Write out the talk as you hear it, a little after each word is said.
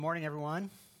Morning,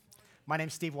 everyone. My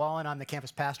name's Steve Wallen. I'm the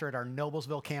campus pastor at our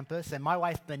Noblesville campus, and my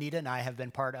wife, Benita, and I have been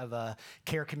part of a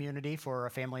care community for a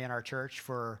family in our church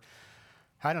for,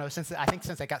 I don't know, since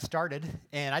I got started.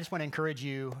 And I just want to encourage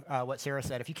you, what Sarah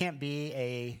said. If you can't be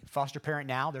a foster parent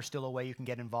now, there's still a way you can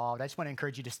get involved. I just want to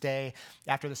encourage you to stay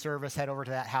after the service, head over to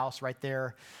that house right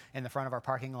there in the front of our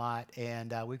parking lot,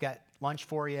 and we've got lunch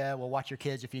for you. We'll watch your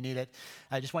kids if you need it.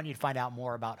 I just want you to find out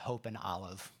more about Hope and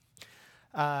Olive.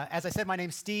 As I said, my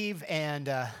name's Steve, and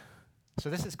so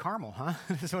this is Carmel, huh?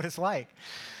 This is what it's like.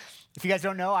 If you guys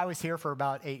don't know, I was here for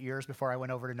about 8 years before I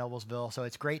went over to Noblesville, so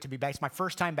it's great to be back. It's my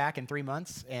first time back in 3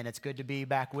 months, and it's good to be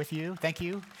back with you. Thank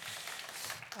you.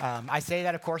 I say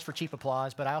that, of course, for cheap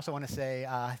applause, but I also want to say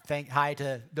hi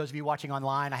to those of you watching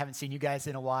online. I haven't seen you guys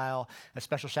in a while. A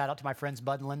special shout out to my friends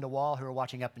Bud and Linda Wall, who are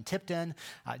watching up in Tipton.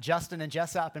 Justin and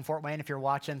Jessa up in Fort Wayne, if you're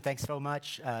watching, thanks so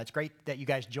much. It's great that you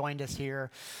guys joined us here.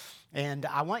 And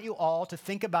I want you all to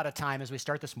think about a time as we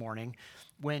start this morning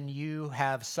when you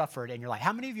have suffered in your life.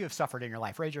 How many of you have suffered in your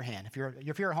life? Raise your hand. If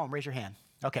you're at home, raise your hand.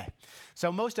 Okay.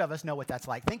 So most of us know what that's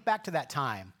like. Think back to that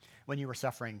time when you were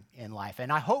suffering in life.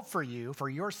 And I hope for you, for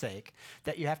your sake,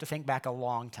 that you have to think back a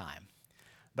long time.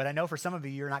 But I know for some of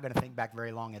you, you're not going to think back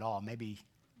very long at all. Maybe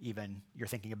even you're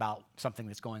thinking about something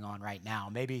that's going on right now.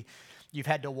 Maybe you've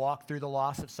had to walk through the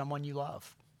loss of someone you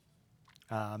love.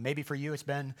 Maybe for you, it's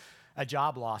been a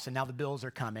job loss, and now the bills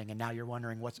are coming, and now you're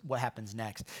wondering what happens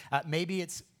next. Maybe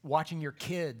it's watching your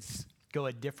kids go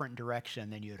a different direction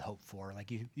than you had hoped for.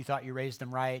 Like you thought you raised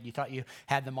them right, you thought you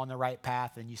had them on the right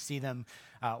path, and you see them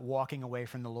walking away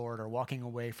from the Lord or walking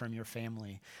away from your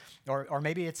family. Or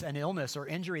maybe it's an illness or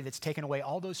injury that's taken away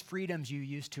all those freedoms you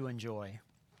used to enjoy.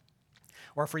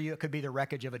 Or for you, it could be the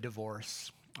wreckage of a divorce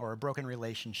or a broken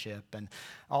relationship and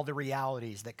all the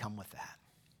realities that come with that.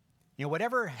 You know,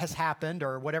 whatever has happened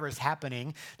or whatever is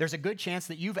happening, there's a good chance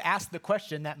that you've asked the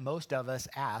question that most of us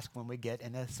ask when we get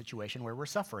in a situation where we're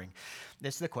suffering.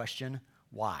 This is the question,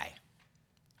 why?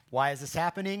 Why is this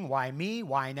happening? Why me?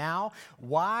 Why now?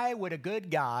 Why would a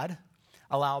good God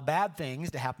allow bad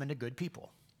things to happen to good people?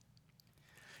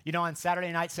 You know, on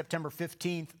Saturday night, September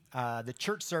 15th, the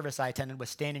church service I attended was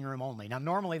standing room only. Now,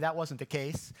 normally that wasn't the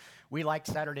case. We liked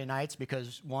Saturday nights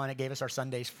because, one, it gave us our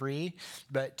Sundays free,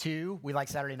 but two, we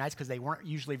liked Saturday nights because they weren't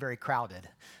usually very crowded.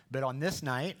 But on this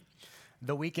night,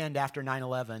 the weekend after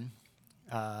 9/11,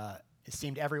 it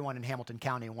seemed everyone in Hamilton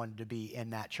County wanted to be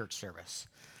in that church service.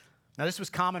 Now, this was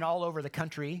common all over the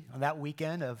country on that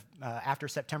weekend of after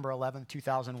September 11th,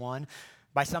 2001.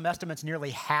 By some estimates,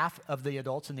 nearly half of the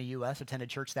adults in the U.S. attended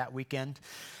church that weekend.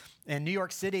 In New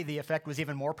York City, the effect was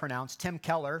even more pronounced. Tim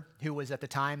Keller, who was at the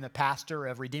time the pastor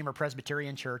of Redeemer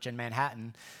Presbyterian Church in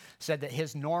Manhattan, said that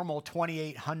his normal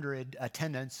 2,800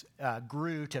 attendance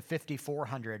grew to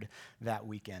 5,400 that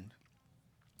weekend.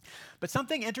 But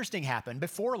something interesting happened.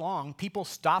 Before long, people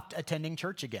stopped attending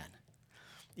church again.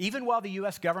 Even while the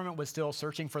U.S. government was still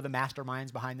searching for the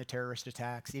masterminds behind the terrorist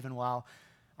attacks, even while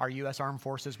our U.S. armed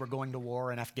forces were going to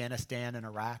war in Afghanistan and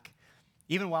Iraq,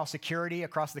 even while security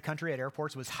across the country at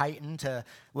airports was heightened to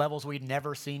levels we'd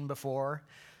never seen before,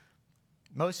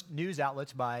 most news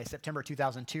outlets by September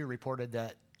 2002 reported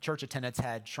that church attendance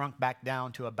had shrunk back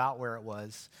down to about where it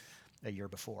was a year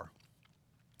before.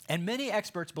 And many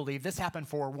experts believe this happened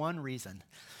for one reason.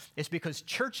 It's because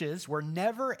churches were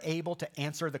never able to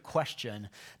answer the question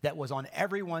that was on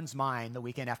everyone's mind the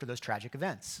weekend after those tragic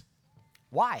events.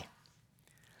 Why?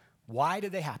 Why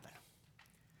did they happen?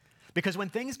 Because when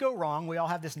things go wrong, we all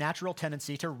have this natural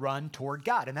tendency to run toward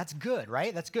God. And that's good,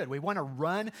 right? That's good. We want to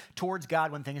run towards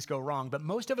God when things go wrong. But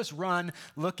most of us run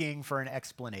looking for an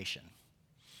explanation.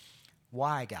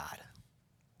 Why, God?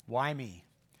 Why me?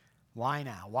 Why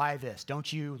now? Why this?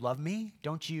 Don't you love me?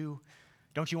 Don't you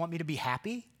want me to be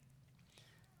happy?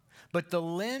 But the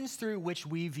lens through which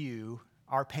we view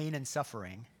our pain and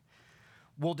suffering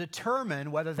will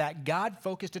determine whether that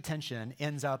God-focused attention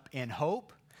ends up in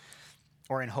hope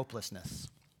or in hopelessness.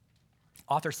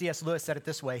 Author C.S. Lewis said it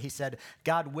this way. He said,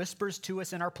 God whispers to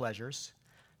us in our pleasures,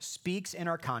 speaks in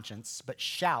our conscience, but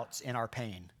shouts in our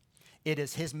pain. It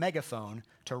is his megaphone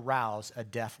to rouse a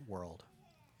deaf world.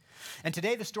 And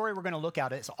today, the story we're going to look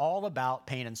at is all about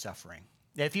pain and suffering.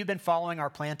 If you've been following our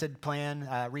planted plan,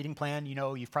 reading plan, you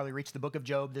know you've probably reached the book of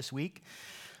Job this week.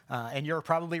 And you're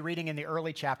probably reading in the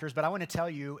early chapters, but I want to tell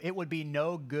you, it would be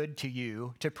no good to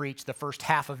you to preach the first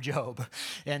half of Job.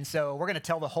 And so we're going to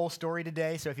tell the whole story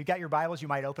today. So if you've got your Bibles, you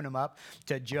might open them up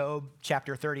to Job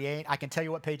chapter 38. I can tell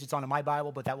you what page it's on in my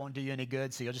Bible, but that won't do you any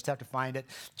good, so you'll just have to find it.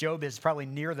 Job is probably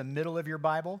near the middle of your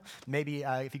Bible. Maybe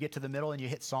if you get to the middle and you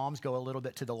hit Psalms, go a little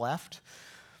bit to the left.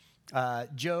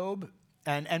 Job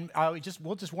And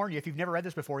we'll just warn you, if you've never read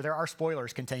this before, there are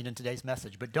spoilers contained in today's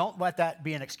message. But don't let that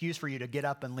be an excuse for you to get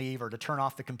up and leave or to turn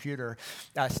off the computer.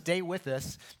 Stay with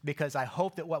us, because I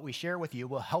hope that what we share with you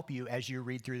will help you as you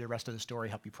read through the rest of the story,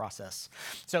 help you process.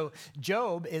 So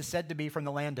Job is said to be from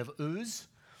the land of Uz,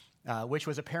 which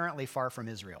was apparently far from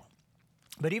Israel.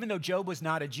 But even though Job was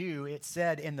not a Jew, it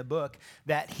said in the book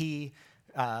that he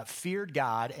feared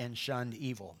God and shunned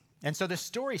evil. And so the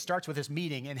story starts with this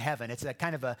meeting in heaven. It's a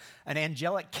kind of an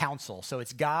angelic council. So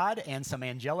it's God and some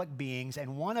angelic beings,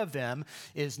 and one of them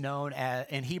is known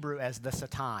in Hebrew as the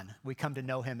Satan. We come to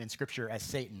know him in Scripture as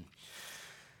Satan.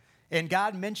 And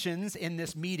God mentions in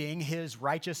this meeting his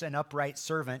righteous and upright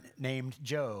servant named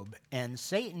Job. And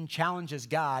Satan challenges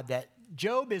God that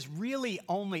Job is really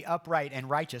only upright and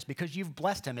righteous because you've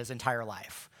blessed him his entire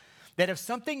life. That if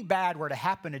something bad were to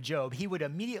happen to Job, he would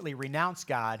immediately renounce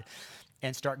God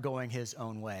and start going his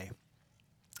own way.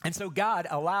 And so God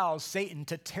allows Satan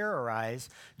to terrorize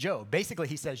Job. Basically,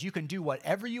 he says, you can do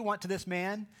whatever you want to this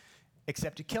man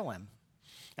except to kill him.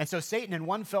 And so Satan, in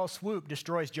one fell swoop,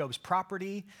 destroys Job's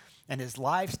property and his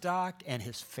livestock and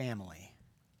his family.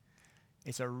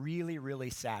 It's a really, really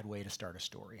sad way to start a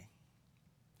story.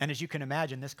 And as you can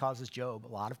imagine, this causes Job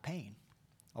a lot of pain,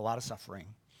 a lot of suffering.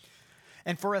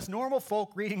 And for us normal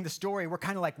folk reading the story, we're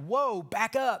kind of like, whoa,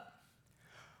 back up.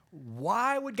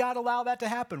 Why would God allow that to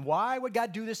happen? Why would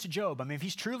God do this to Job? I mean, if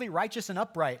he's truly righteous and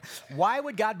upright, why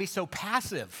would God be so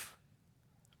passive?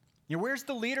 You know, where's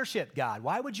the leadership, God?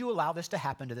 Why would you allow this to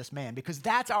happen to this man? Because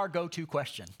that's our go-to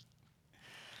question.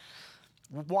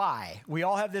 Why? We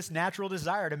all have this natural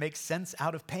desire to make sense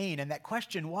out of pain, and that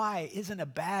question, why, isn't a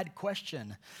bad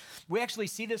question. We actually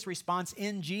see this response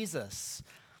in Jesus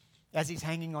as he's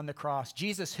hanging on the cross.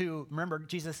 Jesus who, remember,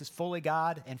 Jesus is fully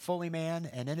God and fully man,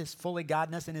 and in his fully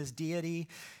godness and his deity,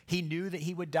 he knew that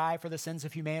he would die for the sins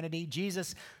of humanity.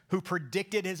 Jesus who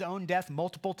predicted his own death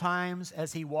multiple times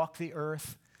as he walked the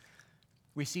earth.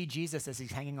 We see Jesus as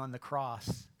he's hanging on the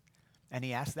cross, and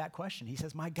he asks that question. He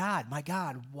says, my God,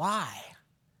 why?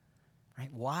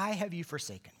 Right? Why have you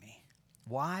forsaken me?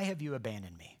 Why have you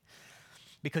abandoned me?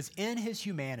 Because in his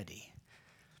humanity,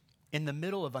 in the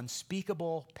middle of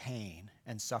unspeakable pain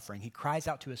and suffering, he cries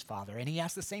out to his Father, and he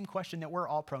asks the same question that we're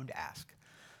all prone to ask.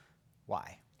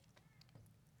 Why?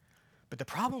 But the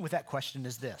problem with that question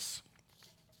is this.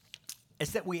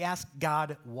 It's that we ask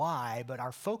God why, but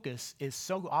our focus is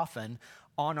so often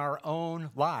on our own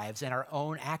lives and our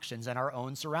own actions and our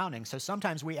own surroundings. So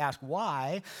sometimes we ask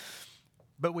why,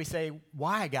 but we say,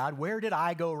 why, God? Where did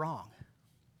I go wrong?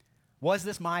 Was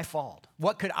this my fault?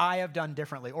 What could I have done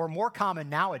differently? Or more common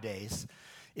nowadays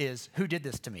is, who did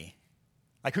this to me?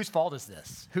 Like, whose fault is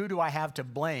this? Who do I have to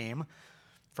blame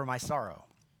for my sorrow?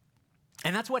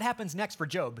 And that's what happens next for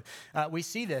Job. We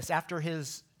see this after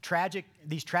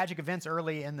these tragic events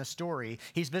early in the story.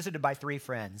 He's visited by three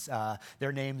friends.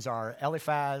 Their names are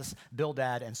Eliphaz,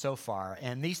 Bildad, and Zophar.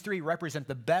 And these three represent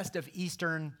the best of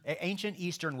ancient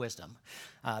Eastern wisdom.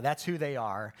 That's who they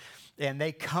are. And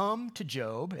they come to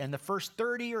Job, and the first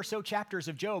 30 or so chapters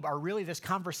of Job are really this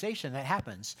conversation that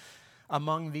happens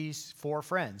among these four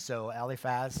friends. So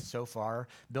Eliphaz, Zophar,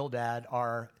 Bildad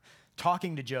are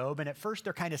talking to Job, and at first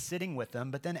they're kind of sitting with them,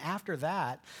 but then after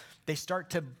that, they start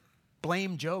to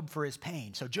blame Job for his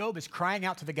pain. So Job is crying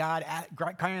out to God,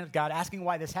 asking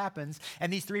why this happens,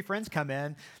 and these three friends come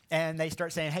in, and they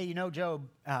start saying, hey, Job,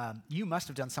 you must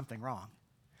have done something wrong.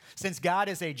 Since God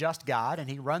is a just God, and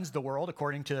he runs the world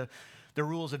according to the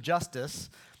rules of justice,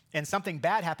 and something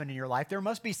bad happened in your life, there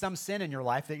must be some sin in your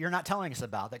life that you're not telling us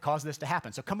about that caused this to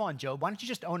happen. So come on, Job, why don't you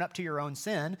just own up to your own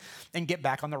sin and get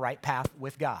back on the right path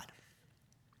with God?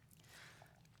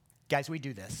 Guys, we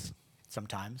do this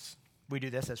sometimes. We do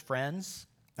this as friends,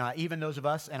 even those of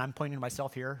us, and I'm pointing to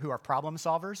myself here, who are problem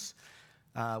solvers.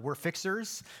 We're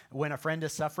fixers. When a friend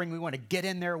is suffering, we want to get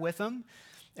in there with them.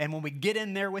 And when we get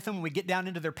in there with them, when we get down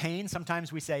into their pain,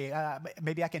 sometimes we say,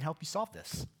 maybe I can help you solve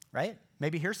this, right?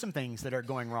 Maybe here's some things that are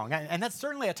going wrong. And that's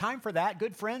certainly a time for that.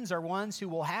 Good friends are ones who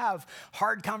will have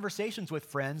hard conversations with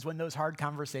friends when those hard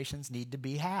conversations need to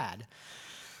be had.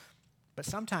 But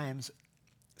sometimes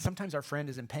our friend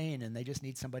is in pain and they just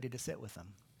need somebody to sit with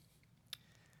them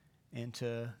and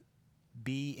to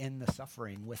be in the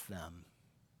suffering with them.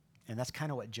 And that's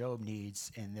kind of what Job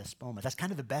needs in this moment. That's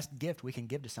kind of the best gift we can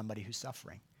give to somebody who's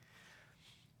suffering.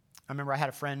 I remember I had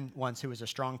a friend once who was a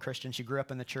strong Christian. She grew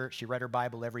up in the church. She read her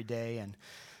Bible every day. And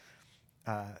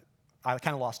I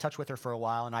kind of lost touch with her for a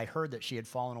while. And I heard that she had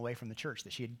fallen away from the church,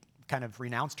 that she had kind of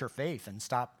renounced her faith and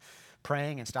stopped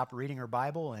praying and stopped reading her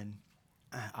Bible. And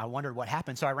I wondered what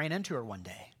happened. So I ran into her one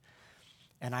day.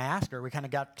 And I asked her, we kind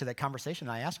of got to that conversation.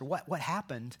 And I asked her, what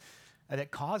happened that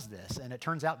caused this. And it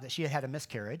turns out that she had had a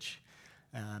miscarriage.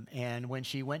 And when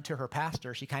she went to her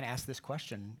pastor, she kind of asked this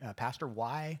question, Pastor,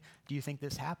 why do you think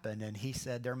this happened? And he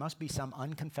said, there must be some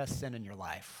unconfessed sin in your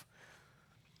life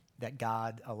that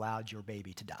God allowed your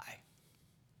baby to die.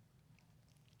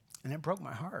 And it broke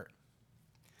my heart.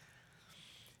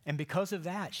 And because of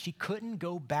that, she couldn't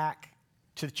go back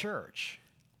to the church.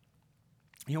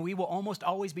 You know, we will almost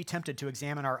always be tempted to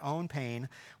examine our own pain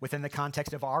within the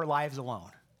context of our lives alone.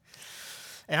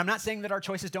 And I'm not saying that our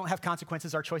choices don't have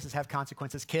consequences. Our choices have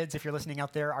consequences. Kids, if you're listening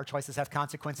out there, our choices have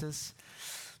consequences.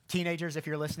 Teenagers, if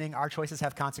you're listening, our choices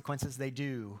have consequences. They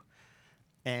do.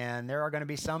 And there are going to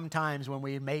be some times when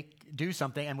we do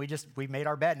something and we've made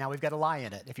our bed. Now we've got to lie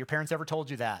in it. If your parents ever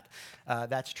told you that,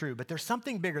 that's true. But there's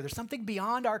something bigger. There's something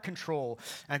beyond our control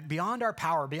and beyond our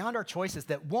power, beyond our choices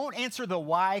that won't answer the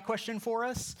why question for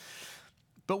us.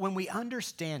 But when we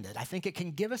understand it, I think it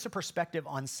can give us a perspective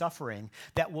on suffering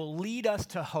that will lead us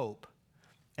to hope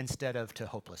instead of to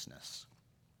hopelessness.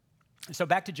 So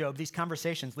back to Job, these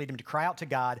conversations lead him to cry out to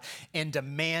God and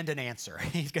demand an answer.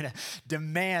 He's going to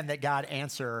demand that God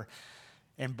answer,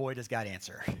 and boy, does God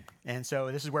answer. And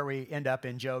so this is where we end up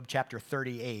in Job chapter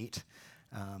 38.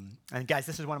 And guys,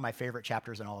 this is one of my favorite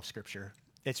chapters in all of Scripture.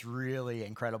 It's really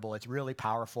incredible. It's really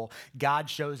powerful. God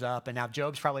shows up, and now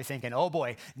Job's probably thinking, oh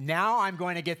boy, now I'm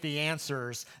going to get the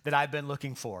answers that I've been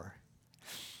looking for.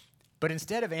 But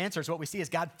instead of answers, what we see is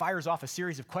God fires off a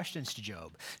series of questions to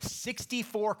Job.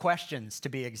 64 questions to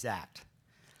be exact.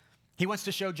 He wants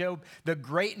to show Job the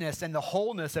greatness and the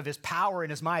wholeness of his power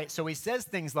and his might. So he says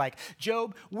things like,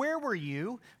 Job, where were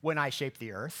you when I shaped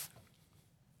the earth?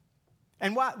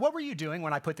 And what were you doing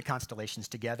when I put the constellations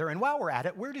together? And while we're at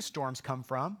it, where do storms come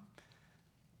from?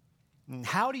 And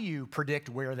how do you predict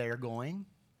where they are going?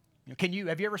 Have you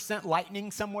ever sent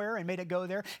lightning somewhere and made it go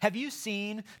there? Have you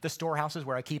seen the storehouses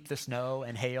where I keep the snow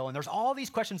and hail? And there's all these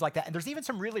questions like that. And there's even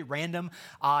some really random,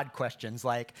 odd questions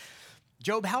like,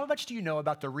 Job, how much do you know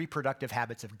about the reproductive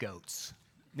habits of goats?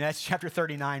 And that's chapter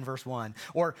 39, verse 1.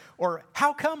 Or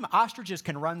how come ostriches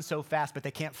can run so fast but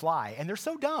they can't fly? And they're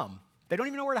so dumb. They don't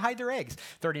even know where to hide their eggs,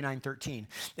 39:13.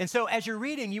 And so as you're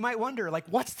reading, you might wonder, like,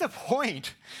 what's the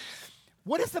point?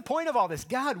 What is the point of all this?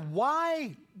 God,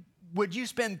 why would you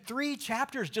spend 3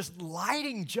 chapters just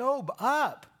lighting Job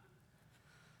up?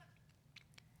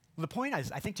 Well, the point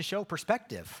is, I think, to show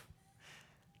perspective.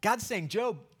 God's saying,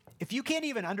 Job, if you can't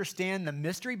even understand the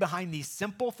mystery behind these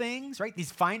simple things, right,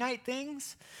 these finite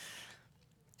things,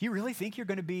 do you really think you're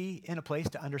going to be in a place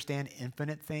to understand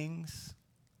infinite things?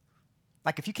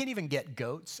 Like if you can't even get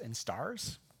goats and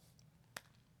stars,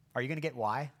 are you going to get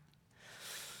why?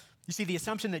 You see, the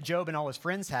assumption that Job and all his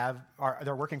friends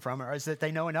they're working from, is that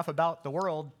they know enough about the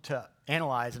world to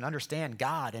analyze and understand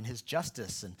God and his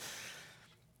justice. And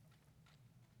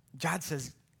God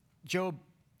says, Job,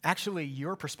 actually,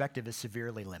 your perspective is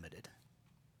severely limited.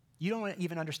 You don't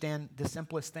even understand the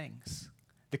simplest things,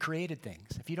 the created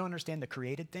things. If you don't understand the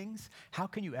created things, how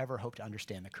can you ever hope to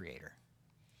understand the Creator?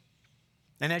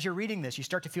 And as you're reading this, you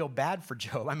start to feel bad for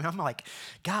Job. I mean, I'm like,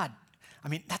 God,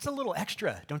 that's a little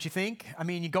extra, don't you think?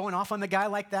 You're going off on the guy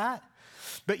like that?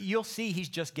 But you'll see he's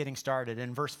just getting started.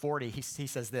 In verse 40, he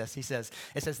says this. It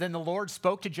says, then the Lord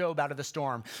spoke to Job out of the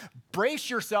storm. Brace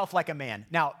yourself like a man.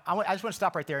 Now, I just want to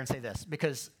stop right there and say this,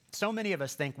 because so many of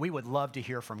us think we would love to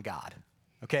hear from God.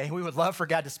 Okay, we would love for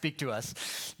God to speak to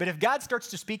us. But if God starts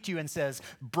to speak to you and says,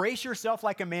 brace yourself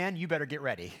like a man, you better get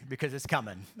ready because it's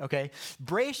coming, okay?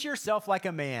 Brace yourself like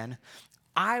a man.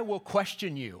 I will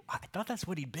question you. I thought that's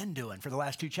what he'd been doing for the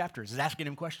last 2 chapters, is asking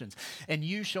him questions. And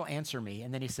you shall answer me.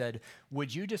 And then he said,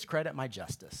 would you discredit my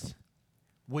justice?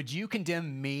 Would you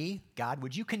condemn me, God?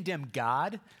 Would you condemn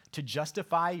God to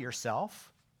justify yourself?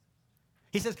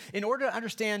 He says, in order to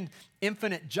understand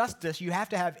infinite justice, you have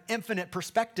to have infinite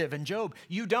perspective. And Job,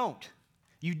 you don't.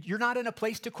 You're not in a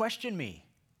place to question me.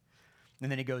 And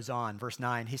then he goes on, verse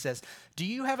 9, he says, do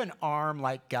you have an arm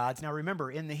like God's? Now remember,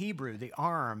 in the Hebrew, the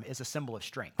arm is a symbol of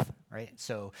strength, right?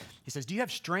 So he says, do you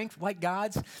have strength like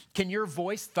God's? Can your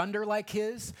voice thunder like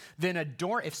his?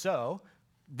 If so,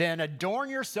 then adorn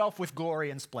yourself with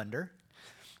glory and splendor.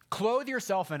 Clothe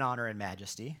yourself in honor and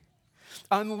majesty.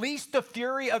 Unleash the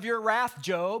fury of your wrath,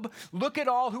 Job. Look at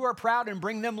all who are proud and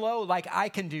bring them low like I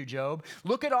can do, Job.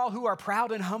 Look at all who are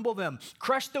proud and humble them.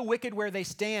 Crush the wicked where they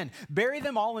stand. Bury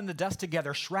them all in the dust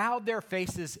together. Shroud their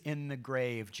faces in the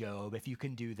grave, Job. If you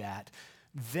can do that,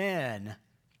 then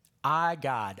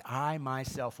God, I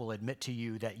myself will admit to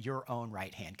you that your own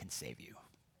right hand can save you.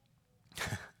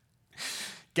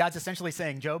 God's essentially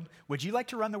saying, Job, would you like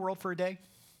to run the world for a day?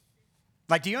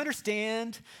 Like, do you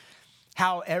understand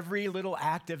How every little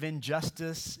act of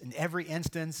injustice in every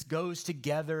instance goes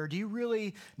together? Do you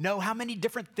really know how many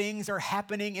different things are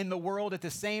happening in the world at the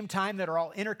same time that are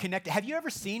all interconnected? Have you ever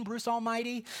seen Bruce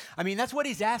Almighty? I mean, that's what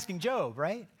he's asking Job,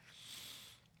 right?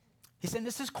 He's saying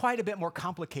this is quite a bit more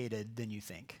complicated than you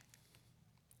think.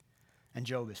 And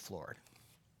Job is floored.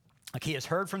 Like, he has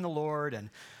heard from the Lord, and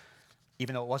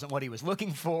even though it wasn't what he was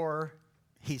looking for,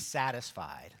 he's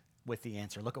satisfied with the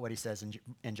answer. Look at what he says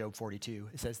in Job 42.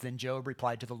 It says, "Then Job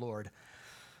replied to the Lord,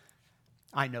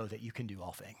 I know that you can do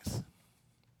all things.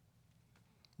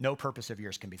 No purpose of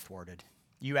yours can be thwarted.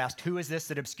 You asked, who is this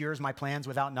that obscures my plans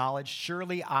without knowledge?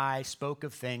 Surely I spoke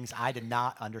of things I did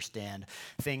not understand,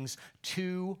 things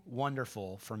too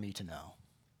wonderful for me to know.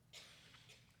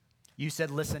 You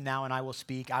said, listen now and I will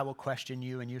speak. I will question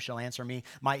you and you shall answer me.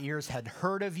 My ears had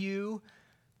heard of you,"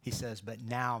 he says, "but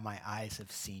now my eyes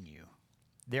have seen you.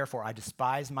 Therefore, I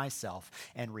despise myself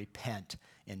and repent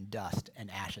in dust and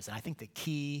ashes." And I think the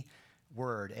key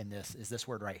word in this is this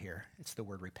word right here. It's the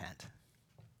word repent.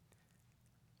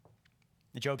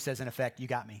 And Job says, in effect, you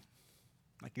got me.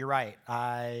 Like, you're right.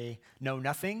 I know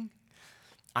nothing.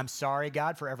 I'm sorry,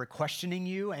 God, for ever questioning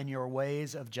you and your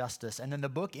ways of justice. And then the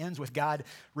book ends with God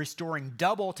restoring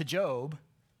double to Job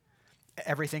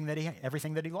everything that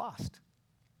he lost.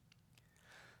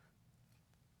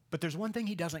 But there's one thing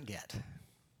he doesn't get.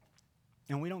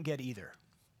 And we don't get either.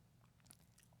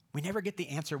 We never get the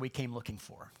answer we came looking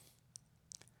for.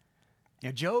 You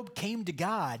know, Job came to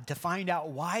God to find out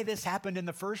why this happened in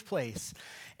the first place,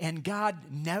 and God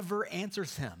never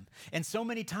answers him. And so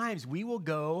many times we will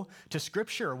go to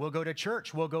Scripture, we'll go to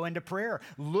church, we'll go into prayer,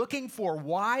 looking for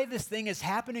why this thing is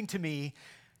happening to me,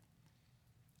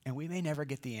 and we may never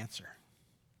get the answer.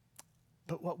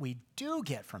 But what we do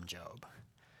get from Job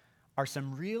are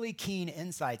some really keen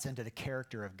insights into the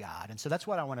character of God. And so that's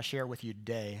what I want to share with you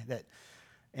today, that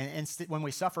when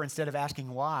we suffer, instead of asking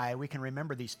why, we can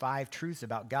remember these 5 truths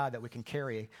about God that we can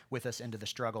carry with us into the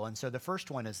struggle. And so the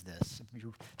first one is this. If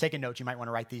you're taking notes, you might want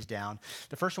to write these down.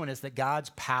 The first one is that God's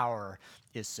power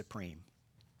is supreme.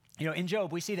 You know, in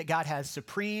Job, we see that God has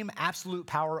supreme, absolute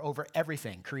power over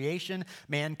everything: creation,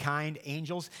 mankind,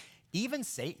 angels, even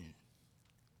Satan.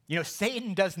 You know,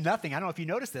 Satan does nothing. I don't know if you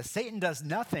noticed this. Satan does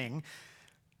nothing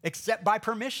except by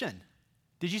permission.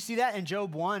 Did you see that? In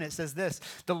Job 1, it says this: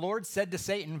 "The Lord said to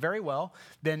Satan, very well,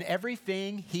 then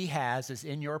everything he has is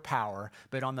in your power,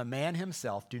 but on the man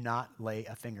himself do not lay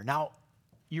a finger." Now,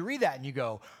 you read that and you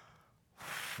go,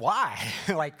 why?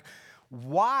 Like,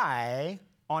 why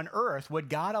on earth would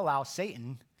God allow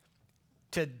Satan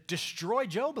to destroy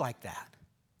Job like that?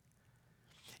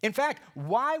 In fact,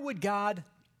 why would God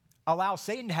allow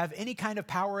Satan to have any kind of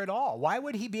power at all? Why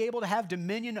would he be able to have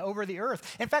dominion over the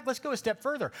earth? In fact, let's go a step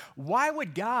further. Why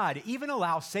would God even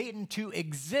allow Satan to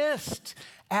exist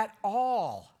at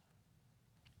all?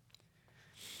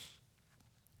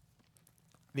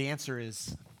 The answer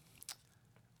is,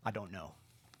 I don't know.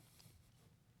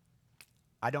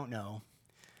 I don't know.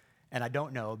 And I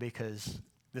don't know because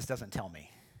this doesn't tell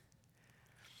me.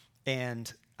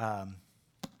 And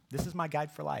this is my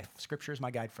guide for life. Scripture is my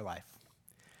guide for life.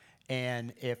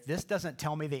 And if this doesn't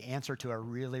tell me the answer to a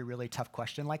really, really tough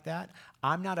question like that,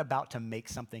 I'm not about to make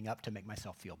something up to make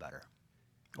myself feel better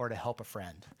or to help a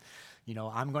friend. You know,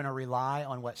 I'm going to rely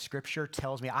on what Scripture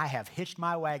tells me. I have hitched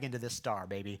my wagon to this star,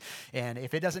 baby. And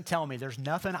if it doesn't tell me, there's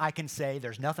nothing I can say,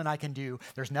 there's nothing I can do,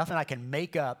 there's nothing I can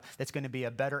make up that's going to be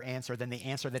a better answer than the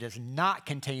answer that is not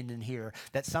contained in here,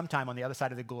 that sometime on the other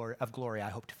side of the glory I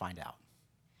hope to find out.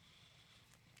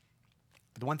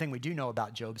 The one thing we do know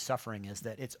about Job's suffering is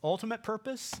that its ultimate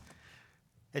purpose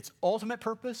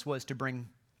was to bring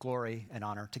glory and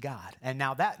honor to God. And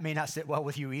now that may not sit well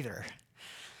with you either.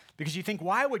 Because you think,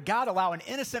 why would God allow an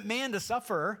innocent man to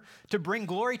suffer to bring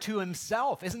glory to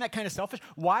himself? Isn't that kind of selfish?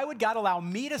 Why would God allow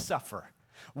me to suffer?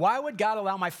 Why would God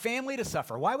allow my family to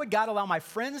suffer? Why would God allow my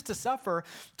friends to suffer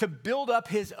to build up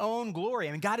his own glory?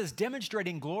 I mean, God is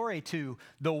demonstrating glory to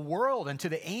the world and to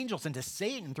the angels and to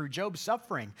Satan through Job's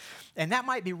suffering. And that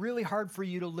might be really hard for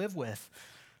you to live with.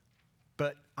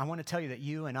 But I want to tell you that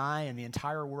you and I and the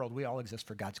entire world, we all exist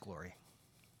for God's glory.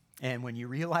 And when you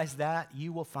realize that,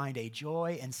 you will find a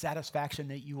joy and satisfaction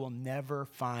that you will never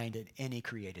find in any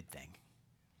created thing.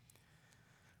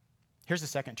 Here's the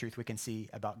second truth we can see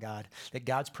about God, that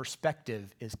God's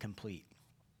perspective is complete.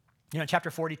 You know, in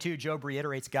chapter 42, Job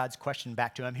reiterates God's question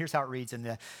back to him. Here's how it reads in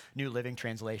the New Living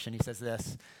Translation. He says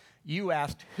this: "You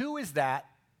asked, who is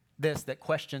this that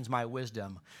questions my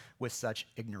wisdom with such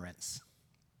ignorance?"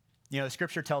 You know, the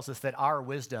Scripture tells us that our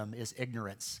wisdom is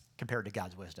ignorance compared to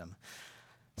God's wisdom.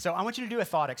 So I want you to do a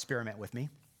thought experiment with me.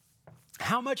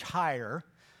 How much higher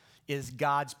is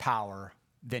God's power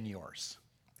than yours.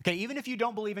 Okay, even if you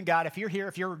don't believe in God, if you're here,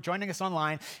 if you're joining us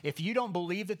online, if you don't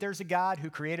believe that there's a God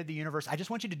who created the universe, I just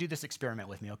want you to do this experiment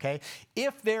with me, okay?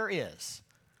 If there is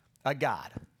a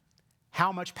God,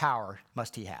 how much power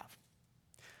must he have?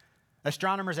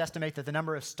 Astronomers estimate that the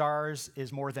number of stars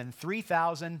is more than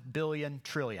 3,000 billion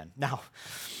trillion. Now,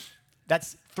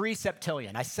 that's 3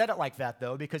 septillion. I said it like that,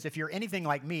 though, because if you're anything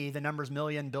like me, the numbers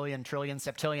million, billion, trillion,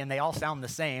 septillion, they all sound the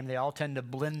same. They all tend to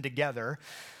blend together.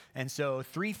 And so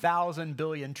 3,000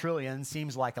 billion trillion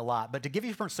seems like a lot. But to give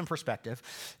you some perspective,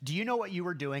 do you know what you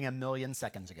were doing a million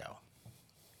seconds ago?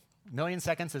 A million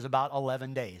seconds is about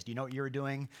 11 days. Do you know what you were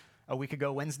doing a week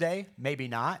ago Wednesday? Maybe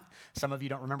not. Some of you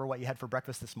don't remember what you had for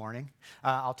breakfast this morning.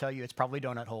 I'll tell you, it's probably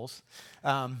donut holes.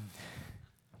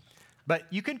 But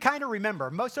you can kind of remember,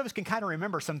 most of us can kind of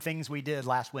remember some things we did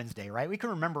last Wednesday, right? We can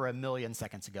remember a million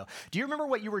seconds ago. Do you remember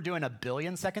what you were doing a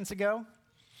billion seconds ago?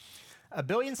 A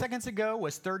billion seconds ago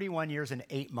was 31 years and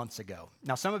 8 months ago.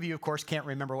 Now, some of you, of course, can't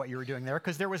remember what you were doing there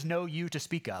because there was no you to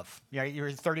speak of. You know, you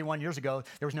were 31 years ago,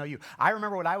 there was no you. I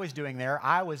remember what I was doing there.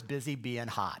 I was busy being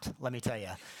hot, let me tell you.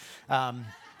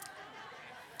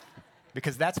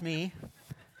 Because that's me.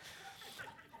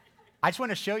 I just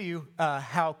want to show you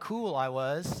how cool I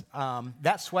was.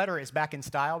 That sweater is back in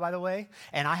style, by the way,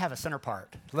 and I have a center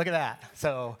part. Look at that.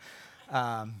 So,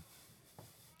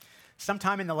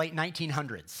 sometime in the late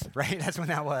 1900s, right? That's when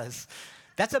that was.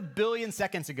 That's a billion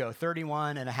seconds ago,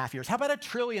 31 and a half years. How about a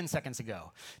trillion seconds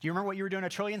ago? Do you remember what you were doing a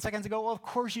trillion seconds ago? Well, of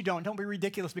course you don't. Don't be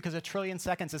ridiculous because a trillion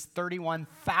seconds is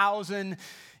 31,000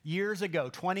 years ago,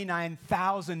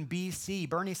 29,000 BC.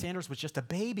 Bernie Sanders was just a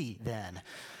baby then.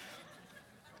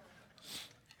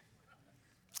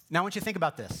 Now, I want you to think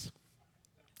about this.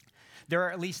 There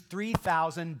are at least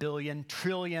 3,000 billion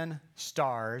trillion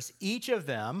stars, each of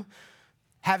them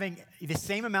having the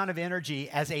same amount of energy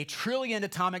as a trillion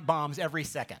atomic bombs every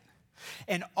second.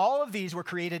 And all of these were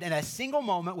created in a single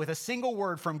moment with a single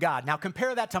word from God. Now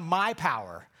compare that to my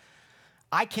power.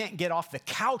 I can't get off the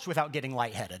couch without getting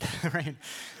lightheaded, right?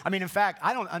 I mean, in fact,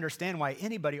 I don't understand why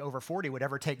anybody over 40 would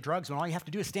ever take drugs when all you have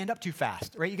to do is stand up too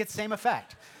fast, right? You get the same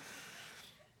effect.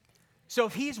 So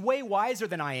if he's way wiser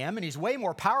than I am and he's way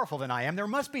more powerful than I am, there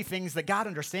must be things that God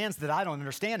understands that I don't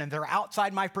understand and they're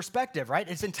outside my perspective, right?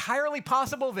 It's entirely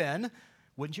possible then,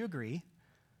 wouldn't you agree,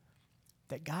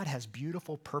 that God has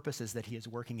beautiful purposes that he is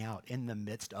working out in the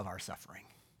midst of our suffering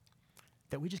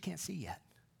that we just can't see yet.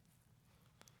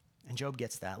 And Job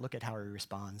gets that. Look at how he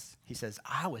responds. He says,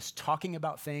 I was talking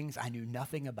about things I knew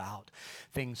nothing about,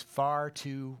 things far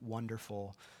too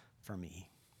wonderful for me.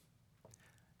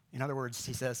 In other words,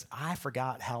 he says, I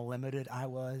forgot how limited I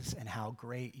was and how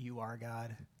great you are,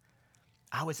 God.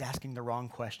 I was asking the wrong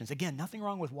questions. Again, nothing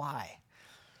wrong with why.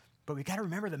 But we've got to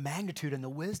remember the magnitude and the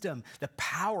wisdom, the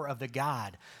power of the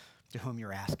God to whom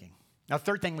you're asking. Now, the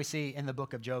third thing we see in the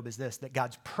book of Job is this, that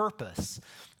God's purpose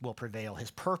will prevail.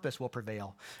 His purpose will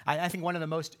prevail. I think one of the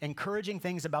most encouraging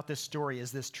things about this story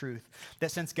is this truth,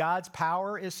 that since God's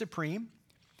power is supreme,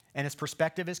 and his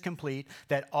perspective is complete,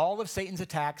 that all of Satan's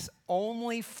attacks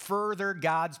only further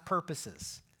God's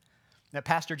purposes. Now,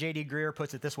 Pastor J.D. Greear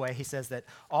puts it this way. He says that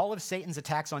all of Satan's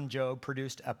attacks on Job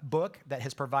produced a book that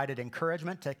has provided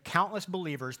encouragement to countless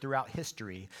believers throughout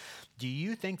history. Do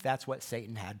you think that's what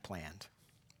Satan had planned?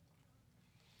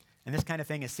 And this kind of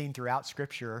thing is seen throughout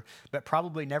Scripture, but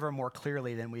probably never more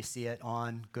clearly than we see it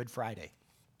on Good Friday.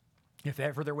 If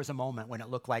ever there was a moment when it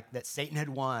looked like that Satan had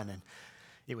won, and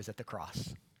it was at the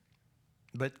cross.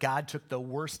 But God took the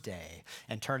worst day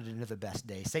and turned it into the best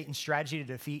day. Satan's strategy to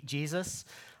defeat Jesus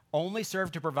only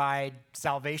served to provide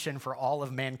salvation for all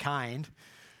of mankind.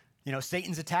 You know,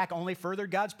 Satan's attack only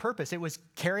furthered God's purpose. It was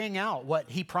carrying out what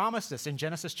he promised us in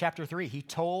Genesis chapter 3. He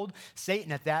told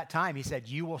Satan at that time, he said,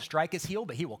 you will strike his heel,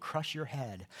 but he will crush your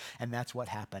head. And that's what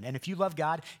happened. And if you love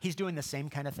God, he's doing the same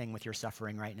kind of thing with your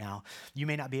suffering right now. You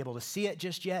may not be able to see it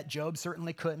just yet. Job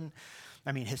certainly couldn't.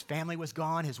 I mean, his family was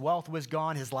gone, his wealth was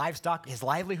gone, his livestock, his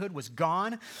livelihood was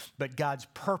gone, but God's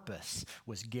purpose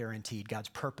was guaranteed. God's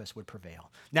purpose would prevail.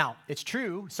 Now, it's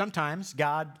true, sometimes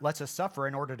God lets us suffer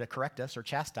in order to correct us or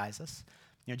chastise us.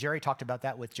 You know, Jerry talked about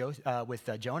that with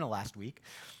Jonah last week.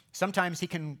 Sometimes he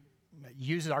can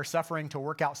use our suffering to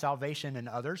work out salvation in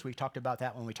others. We talked about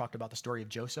that when we talked about the story of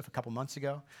Joseph a couple months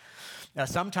ago.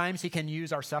 Sometimes he can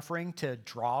use our suffering to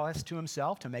draw us to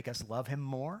himself, to make us love him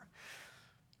more.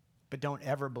 But don't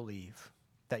ever believe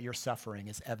that your suffering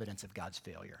is evidence of God's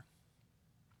failure.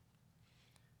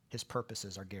 His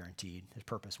purposes are guaranteed. His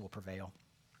purpose will prevail.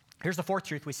 Here's the fourth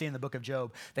truth we see in the book of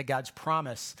Job, that God's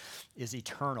promise is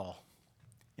eternal.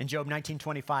 In Job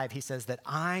 19:25, he says that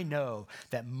I know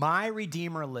that my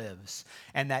Redeemer lives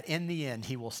and that in the end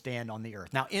he will stand on the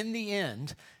earth. Now, in the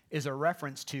end is a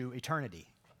reference to eternity.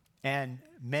 And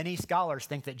many scholars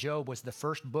think that Job was the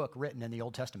first book written in the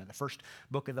Old Testament, the first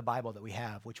book of the Bible that we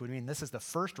have, which would mean this is the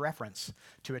first reference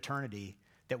to eternity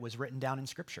that was written down in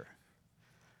Scripture.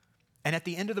 And at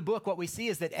the end of the book, what we see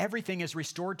is that everything is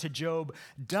restored to Job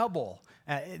double.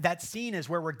 That scene is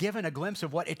where we're given a glimpse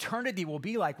of what eternity will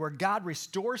be like, where God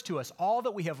restores to us all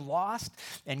that we have lost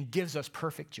and gives us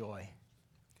perfect joy.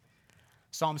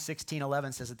 Psalm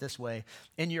 16:11 says it this way,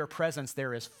 in your presence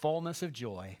there is fullness of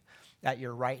joy. At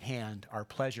your right hand are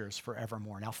pleasures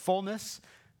forevermore. Now, fullness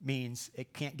means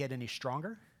it can't get any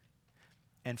stronger,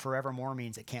 and forevermore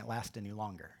means it can't last any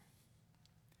longer.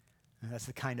 And that's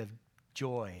the kind of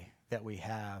joy that we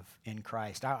have in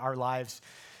Christ. Our lives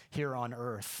here on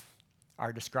earth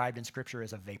are described in Scripture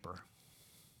as a vapor.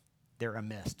 They're a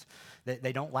mist.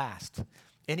 They don't last.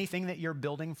 Anything that you're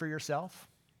building for yourself,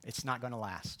 it's not going to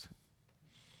last.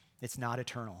 It's not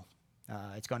eternal.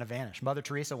 It's going to vanish. Mother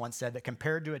Teresa once said that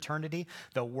compared to eternity,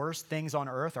 the worst things on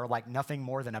earth are like nothing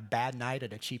more than a bad night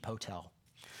at a cheap hotel.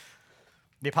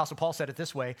 The Apostle Paul said it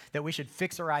this way, that we should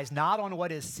fix our eyes not on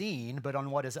what is seen, but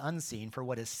on what is unseen. For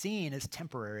what is seen is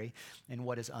temporary, and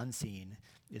what is unseen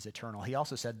is eternal. He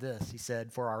also said this. He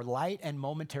said, for our light and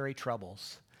momentary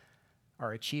troubles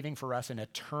are achieving for us an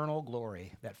eternal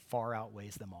glory that far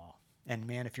outweighs them all. And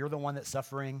man, if you're the one that's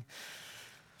suffering,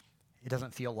 it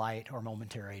doesn't feel light or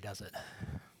momentary, does it?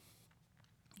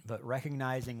 But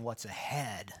recognizing what's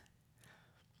ahead,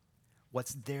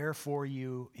 what's there for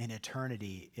you in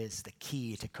eternity is the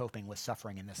key to coping with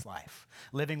suffering in this life.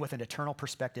 Living with an eternal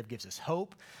perspective gives us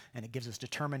hope, and it gives us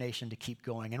determination to keep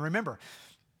going. And remember,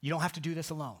 you don't have to do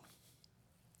this alone.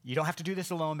 You don't have to do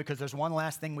this alone because there's one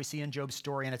last thing we see in Job's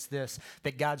story, and it's this,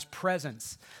 that God's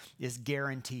presence is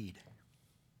guaranteed.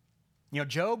 You know,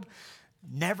 Job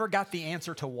never got the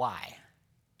answer to why.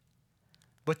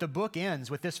 But the book ends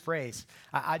with this phrase.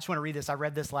 I just want to read this. I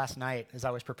read this last night as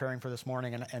I was preparing for this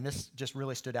morning, and this just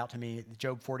really stood out to me.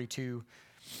 Job 42,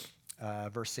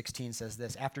 verse 16 says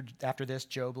this. After this,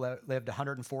 Job lived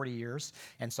 140 years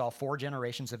and saw 4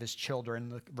 generations of his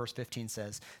children. Verse 15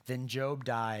 says, then Job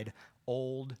died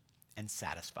old and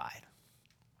satisfied.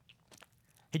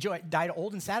 He died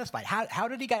old and satisfied. How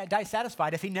did he die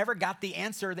satisfied if he never got the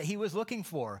answer that he was looking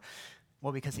for?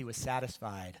 Well, because he was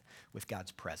satisfied with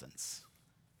God's presence.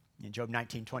 In Job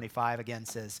 19:25 again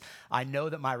says, I know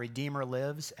that my Redeemer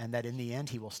lives and that in the end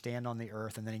he will stand on the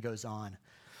earth. And then he goes on.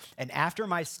 And after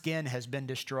my skin has been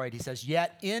destroyed, he says,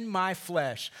 yet in my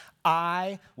flesh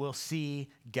I will see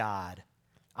God.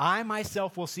 I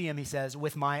myself will see him, he says,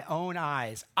 with my own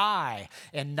eyes, I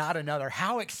and not another.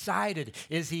 How excited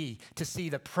is he to see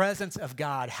the presence of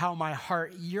God, how my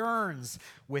heart yearns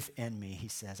within me, he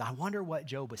says. I wonder what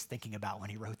Job was thinking about when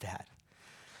he wrote that.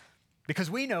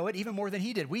 Because we know it even more than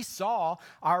he did. We saw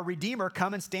our Redeemer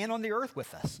come and stand on the earth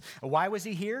with us. Why was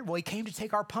he here? Well, he came to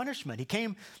take our punishment. He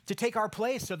came to take our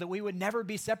place so that we would never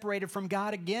be separated from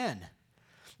God again.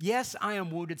 Yes, I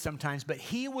am wounded sometimes, but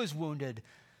he was wounded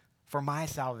for my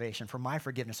salvation, for my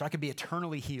forgiveness, so I could be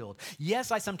eternally healed. Yes,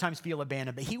 I sometimes feel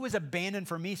abandoned, but he was abandoned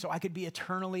for me so I could be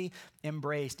eternally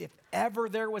embraced. If ever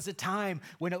there was a time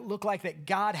when it looked like that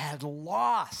God had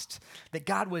lost, that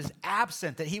God was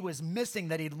absent, that he was missing,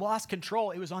 that he'd lost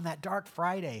control, it was on that dark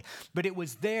Friday. But it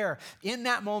was there, in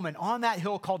that moment, on that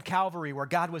hill called Calvary, where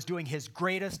God was doing his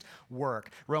greatest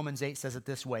work. Romans 8 says it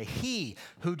this way, he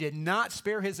who did not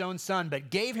spare his own son, but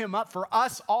gave him up for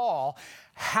us all,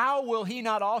 how will he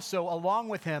not also, along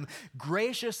with him,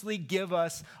 graciously give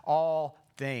us all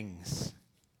things?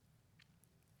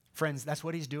 Friends, that's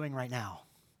what he's doing right now.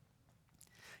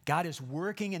 God is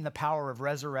working in the power of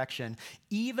resurrection,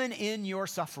 even in your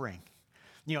suffering.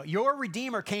 You know, your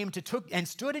Redeemer came and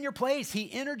stood in your place.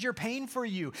 He entered your pain for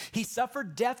you. He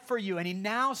suffered death for you, and he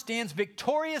now stands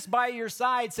victorious by your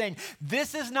side, saying,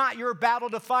 this is not your battle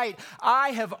to fight. I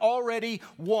have already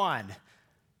won.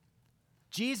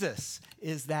 Jesus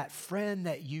is that friend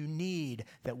that you need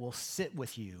that will sit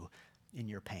with you in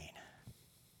your pain.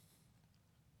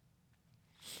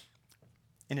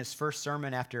 In his first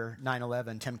sermon after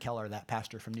 9/11, Tim Keller, that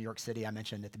pastor from New York City I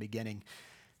mentioned at the beginning,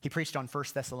 he preached on 1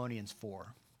 Thessalonians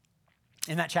 4.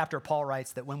 In that chapter, Paul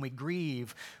writes that when we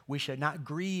grieve, we should not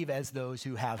grieve as those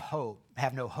who have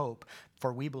no hope,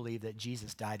 for we believe that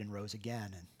Jesus died and rose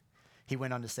again. And he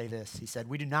went on to say this. He said,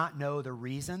 we do not know the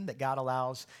reason that God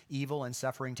allows evil and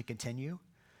suffering to continue,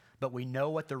 but we know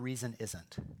what the reason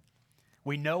isn't.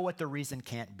 We know what the reason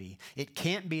can't be. It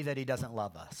can't be that he doesn't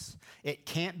love us. It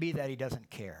can't be that he doesn't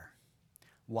care.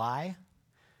 Why?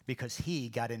 because he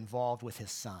got involved with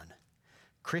his son.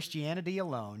 Christianity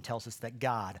alone tells us that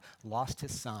God lost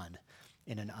his son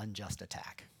in an unjust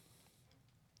attack.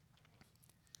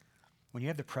 When you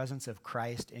have the presence of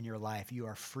Christ in your life, you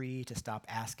are free to stop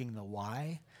asking the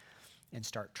why and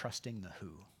start trusting the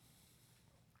who.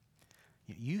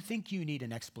 You think you need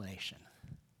an explanation,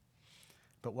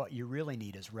 but what you really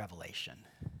need is revelation.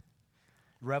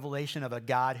 Revelation of a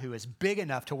God who is big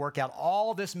enough to work out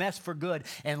all this mess for good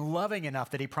and loving enough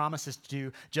that he promises to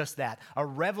do just that. A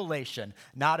revelation,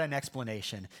 not an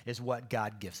explanation, is what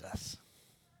God gives us.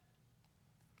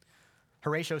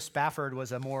 Horatio Spafford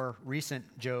was a more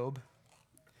recent Job.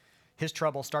 His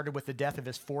trouble started with the death of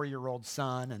his 4-year-old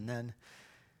son, and then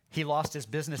he lost his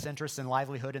business interests and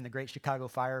livelihood in the Great Chicago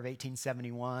Fire of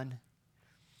 1871.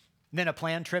 Then a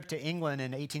planned trip to England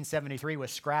in 1873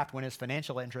 was scrapped when his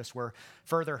financial interests were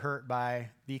further hurt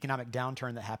by the economic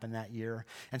downturn that happened that year.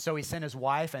 And so he sent his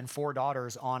wife and 4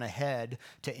 daughters on ahead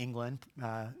to England,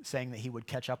 saying that he would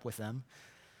catch up with them.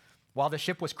 While the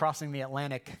ship was crossing the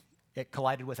Atlantic, it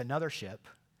collided with another ship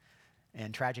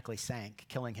and tragically sank,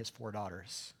 killing his 4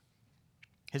 daughters.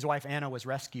 His wife Anna was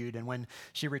rescued, and when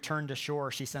she returned to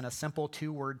shore, she sent a simple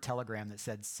 2-word telegram that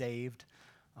said, "Saved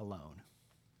alone."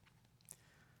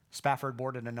 Spafford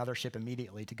boarded another ship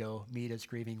immediately to go meet his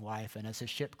grieving wife, and as his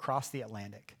ship crossed the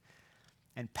Atlantic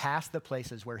and passed the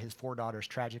places where his 4 daughters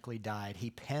tragically died,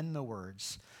 he penned the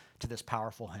words to this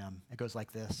powerful hymn. It goes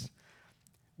like this: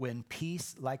 "When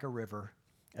peace like a river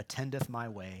attendeth my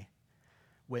way,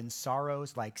 when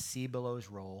sorrows like sea billows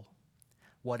roll,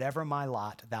 whatever my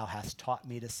lot thou hast taught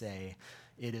me to say,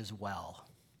 it is well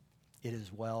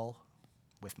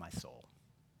with my soul."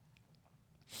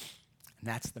 And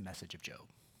that's the message of Job.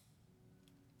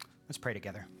 Let's pray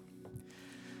together.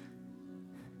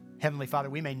 Heavenly Father,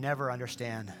 we may never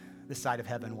understand this side of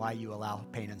heaven why you allow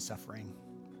pain and suffering,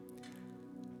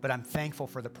 but I'm thankful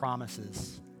for the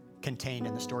promises contained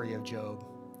in the story of Job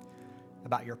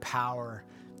about your power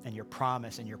and your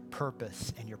promise and your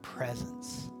purpose and your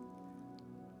presence.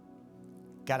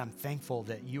 God, I'm thankful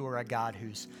that you are a God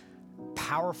who's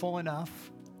powerful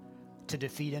enough to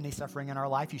defeat any suffering in our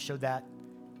life. You showed that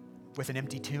with an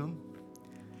empty tomb.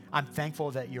 I'm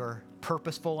thankful that you're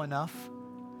purposeful enough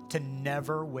to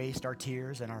never waste our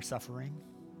tears and our suffering.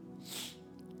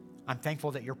 I'm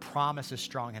thankful that your promise is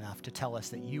strong enough to tell us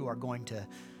that you are going to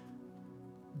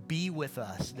be with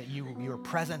us, that your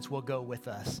presence will go with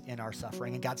us in our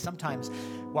suffering. And God, sometimes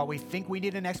while we think we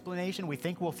need an explanation, we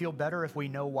think we'll feel better if we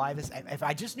know why this, if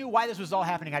I just knew why this was all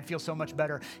happening, I'd feel so much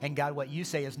better. And God, what you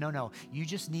say is, no, you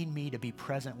just need me to be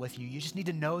present with you. You just need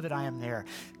to know that I am there.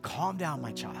 Calm down,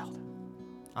 my child.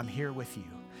 I'm here with you.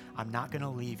 I'm not going to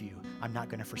leave you. I'm not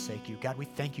going to forsake you. God, we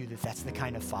thank you that that's the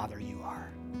kind of Father you are.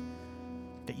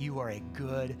 That you are a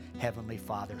good Heavenly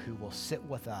Father who will sit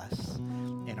with us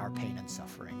in our pain and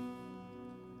suffering.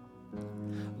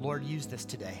 Lord, use this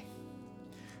today.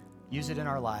 Use it in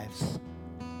our lives.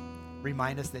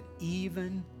 Remind us that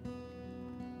even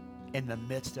in the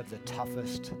midst of the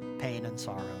toughest pain and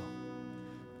sorrow,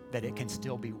 that it can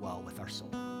still be well with our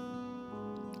soul.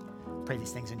 Pray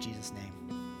these things in Jesus' name.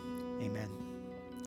 Amen.